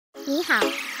你好，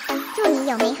祝你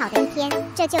有美好的一天。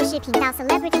这就是频道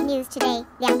Celebrity News Today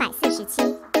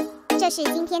 247。这是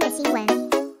今天的新闻。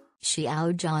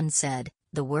Xiao Zhan said,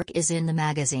 "The work is in the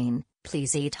magazine.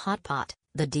 Please eat hot pot.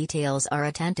 The details are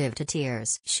attentive to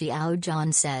tears." Xiao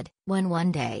Zhan said, "When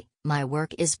one day, my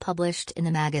work is published in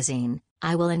the magazine,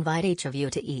 I will invite each of you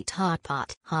to eat hot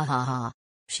pot." Ha ha ha.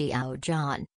 Xiao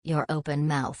Zhan, your open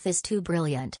mouth is too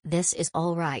brilliant. This is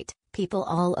all right. People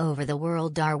all over the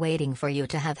world are waiting for you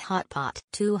to have hot pot.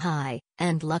 Two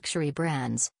high-end luxury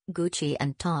brands, Gucci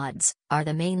and Tod's, are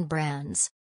the main brands.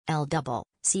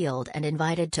 Sealed and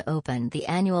invited to open the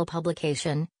annual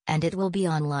publication, and it will be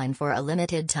online for a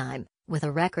limited time, with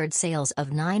a record sales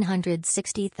of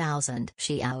 960,000.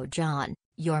 Xiao Zhan,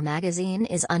 your magazine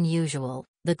is unusual,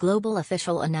 the global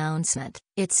official announcement.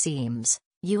 It seems,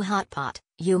 you hot pot,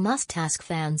 you must ask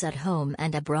fans at home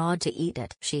and abroad to eat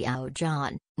it. Xiao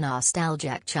Zhan,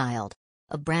 nostalgic child.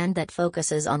 A brand that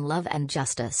focuses on love and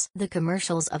justice. The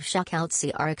commercials of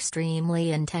Xiao are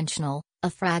extremely intentional, a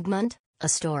fragment, a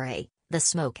story, the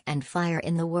smoke and fire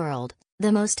in the world,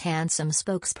 the most handsome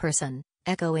spokesperson,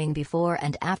 echoing before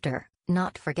and after,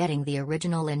 not forgetting the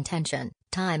original intention,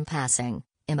 time passing,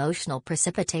 emotional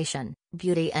precipitation,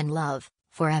 beauty and love,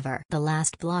 forever. The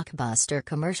last blockbuster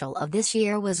commercial of this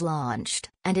year was launched,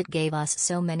 and it gave us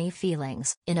so many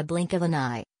feelings. In a blink of an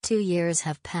eye, 2 years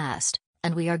have passed,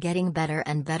 and we are getting better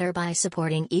and better by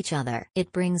supporting each other.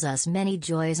 It brings us many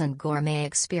joys and gourmet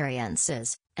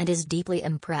experiences, and is deeply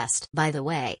impressed. By the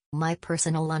way, my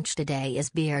personal lunch today is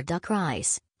beer duck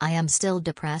rice. I am still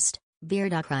depressed. Beer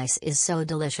duck rice is so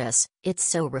delicious. It's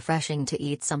so refreshing to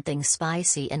eat something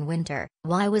spicy in winter.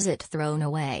 Why was it thrown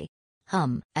away?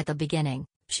 At the beginning,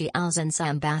 Xiao Zhan's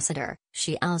ambassador,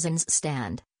 Xiao Zhan's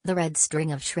stand, the red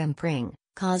string of shrimp ring,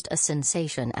 caused a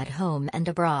sensation at home and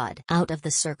abroad. Out of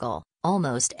the circle,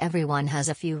 almost everyone has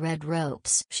a few red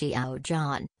ropes. Xiao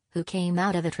Zhan, who came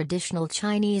out of a traditional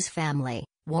Chinese family,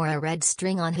 wore a red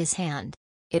string on his hand.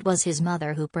 It was his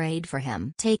mother who prayed for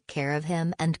him. Take care of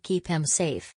him and keep him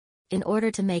safe. In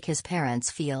order to make his parents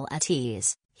feel at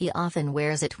ease, he often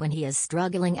wears it when he is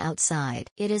struggling outside.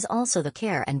 It is also the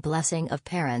care and blessing of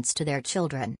parents to their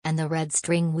children. And the red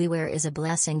string we wear is a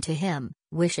blessing to him,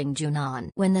 wishing Junon.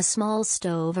 When the small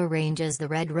stove arranges the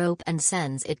red rope and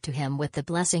sends it to him with the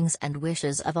blessings and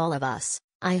wishes of all of us,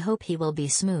 I hope he will be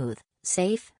smooth,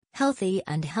 safe, healthy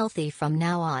and healthy from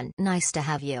now on. Nice to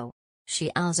have you.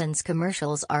 Xiao Zhan's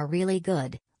commercials are really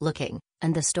good looking,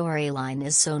 and the storyline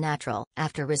is so natural.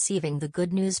 After receiving the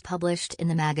good news published in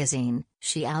the magazine,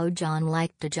 Xiao Zhan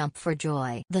liked to jump for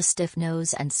joy. The stiff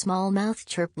nose and small mouth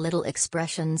chirp little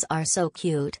expressions are so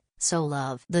cute, so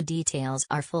love. The details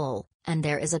are full, and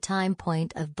there is a time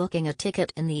point of booking a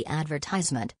ticket in the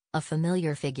advertisement, a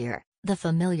familiar figure. The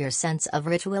familiar sense of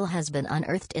ritual has been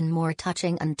unearthed in more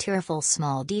touching and tearful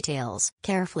small details.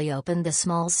 Carefully open the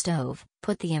small stove,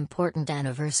 put the important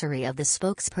anniversary of the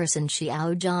spokesperson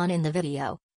Xiao Zhan in the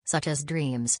video, such as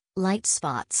dreams, light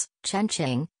spots,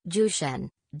 Chenqing, Jushen,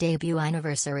 debut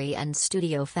anniversary and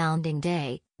studio founding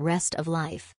day, rest of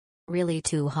life. Really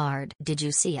too hard. Did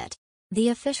you see it? The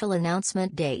official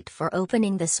announcement date for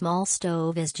opening the small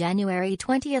stove is January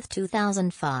 20,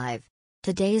 2005.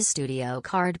 Today's studio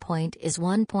card point is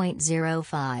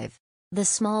 1.05. The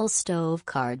small stove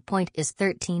card point is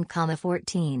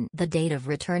 13,14. The date of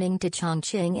returning to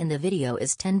Chongqing in the video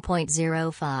is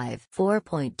 10.05.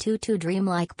 4.22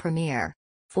 Dreamlike Premiere.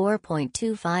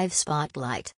 4.25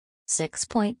 Spotlight.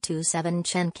 6.27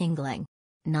 Chen Qingling.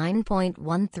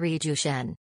 9.13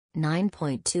 Jushen.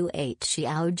 9.28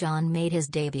 Xiao Zhan made his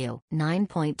debut.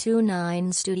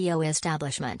 9.29 Studio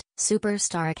Establishment.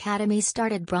 Superstar Academy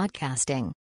started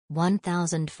broadcasting.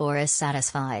 1004 is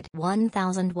satisfied.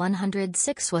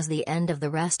 1106 was the end of the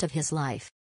rest of his life.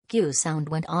 Q Sound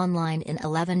went online in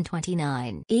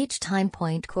 1129. Each time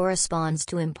point corresponds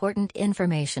to important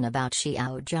information about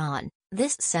Xiao Zhan.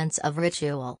 This sense of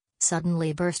ritual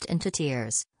suddenly burst into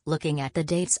tears. Looking at the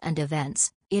dates and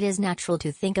events, it is natural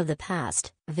to think of the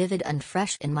past, vivid and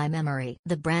fresh in my memory.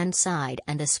 The brand side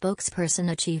and the spokesperson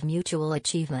achieve mutual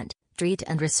achievement, treat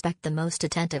and respect the most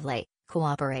attentively,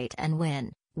 cooperate and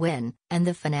win, and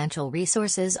the financial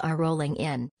resources are rolling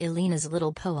in. Elena's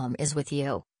little poem is with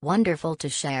you, wonderful to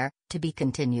share, to be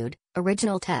continued.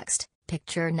 Original text,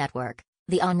 Picture Network.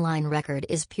 The online record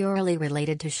is purely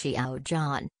related to Xiao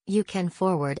Zhan. You can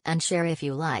forward and share if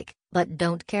you like, but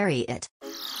don't carry it.